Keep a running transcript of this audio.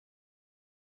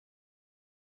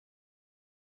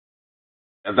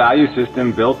A value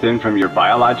system built in from your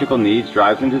biological needs,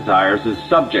 drives, and desires is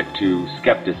subject to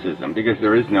skepticism because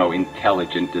there is no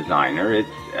intelligent designer. It's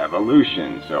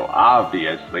evolution. So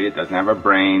obviously it doesn't have a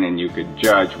brain, and you could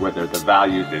judge whether the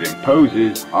values it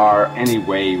imposes are any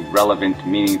way relevant,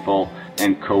 meaningful,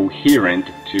 and coherent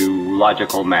to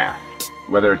logical math.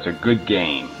 Whether it's a good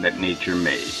game that nature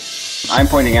made. I'm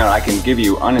pointing out I can give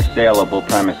you unassailable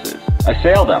premises.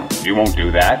 Assail them. You won't do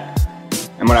that.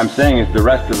 And what I'm saying is the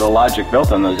rest of the logic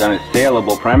built on those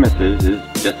unassailable premises is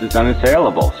just as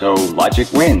unassailable, so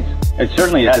logic wins. It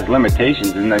certainly has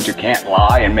limitations in that you can't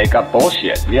lie and make up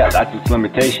bullshit. Yeah, that's its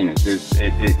limitation.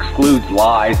 It excludes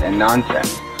lies and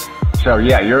nonsense. So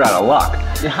yeah, you're out of luck.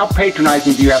 How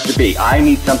patronizing do you have to be? I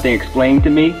need something explained to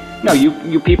me? No,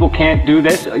 you people can't do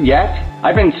this yet?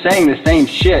 I've been saying the same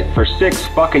shit for 6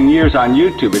 fucking years on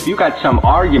YouTube. If you got some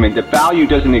argument that value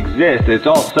doesn't exist, that it's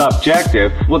all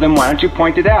subjective, well then why don't you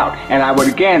point it out? And I would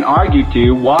again argue to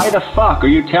you, why the fuck are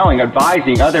you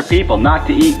advising other people not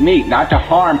to eat meat, not to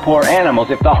harm poor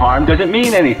animals if the harm doesn't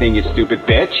mean anything, you stupid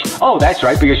bitch? Oh, that's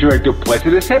right, because you're a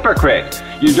duplicitous hypocrite.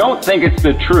 You don't think it's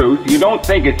the truth, you don't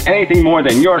think it's anything more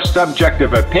than your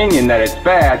subjective opinion that it's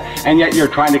bad, and yet you're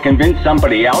trying to convince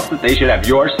somebody else that they should have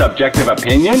your subjective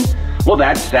opinion? Well,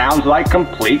 that sounds like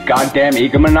complete goddamn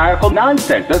egomaniacal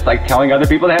nonsense. That's like telling other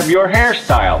people to have your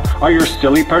hairstyle or your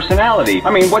silly personality. I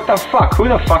mean, what the fuck? Who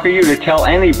the fuck are you to tell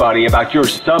anybody about your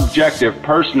subjective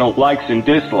personal likes and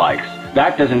dislikes?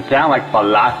 That doesn't sound like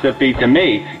philosophy to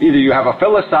me. Either you have a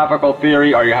philosophical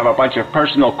theory or you have a bunch of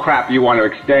personal crap you want to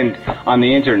extend on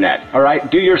the internet. Alright?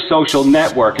 Do your social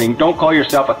networking. Don't call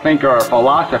yourself a thinker or a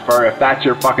philosopher if that's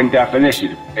your fucking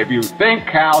definition. If you think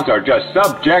cows are just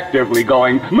subjectively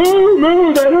going, moo,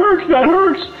 moo, that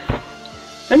hurts,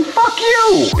 then fuck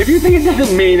you! If you think it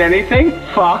doesn't mean anything,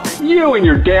 fuck you and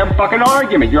your damn fucking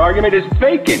argument. Your argument is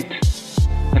vacant.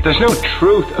 If there's no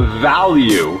truth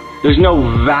value, there's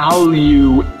no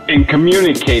value in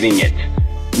communicating it.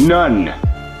 None.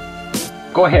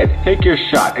 Go ahead, take your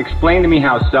shot. Explain to me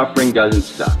how suffering doesn't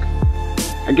suck.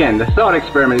 Again, the thought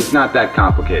experiment is not that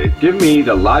complicated. Give me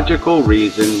the logical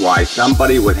reason why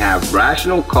somebody would have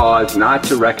rational cause not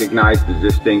to recognize the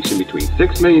distinction between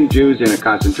 6 million Jews in a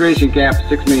concentration camp,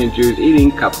 6 million Jews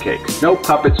eating cupcakes. No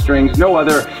puppet strings, no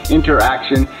other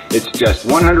interaction. It's just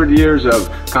 100 years of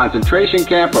concentration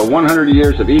camp or 100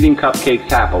 years of eating cupcakes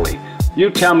happily. You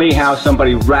tell me how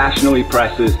somebody rationally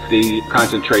presses the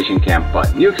concentration camp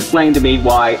button. You explain to me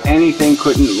why anything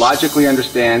couldn't logically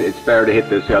understand it's better to hit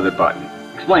this other button.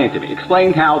 Explain it to me.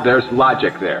 Explain how there's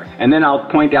logic there. And then I'll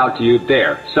point out to you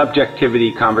there,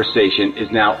 subjectivity conversation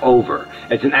is now over.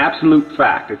 It's an absolute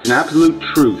fact. It's an absolute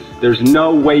truth. There's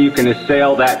no way you can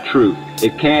assail that truth.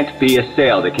 It can't be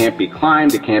assailed. It can't be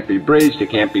climbed. It can't be bridged. It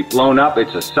can't be blown up.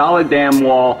 It's a solid damn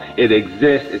wall. It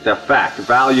exists. It's a fact.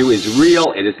 Value is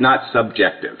real. It is not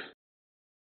subjective.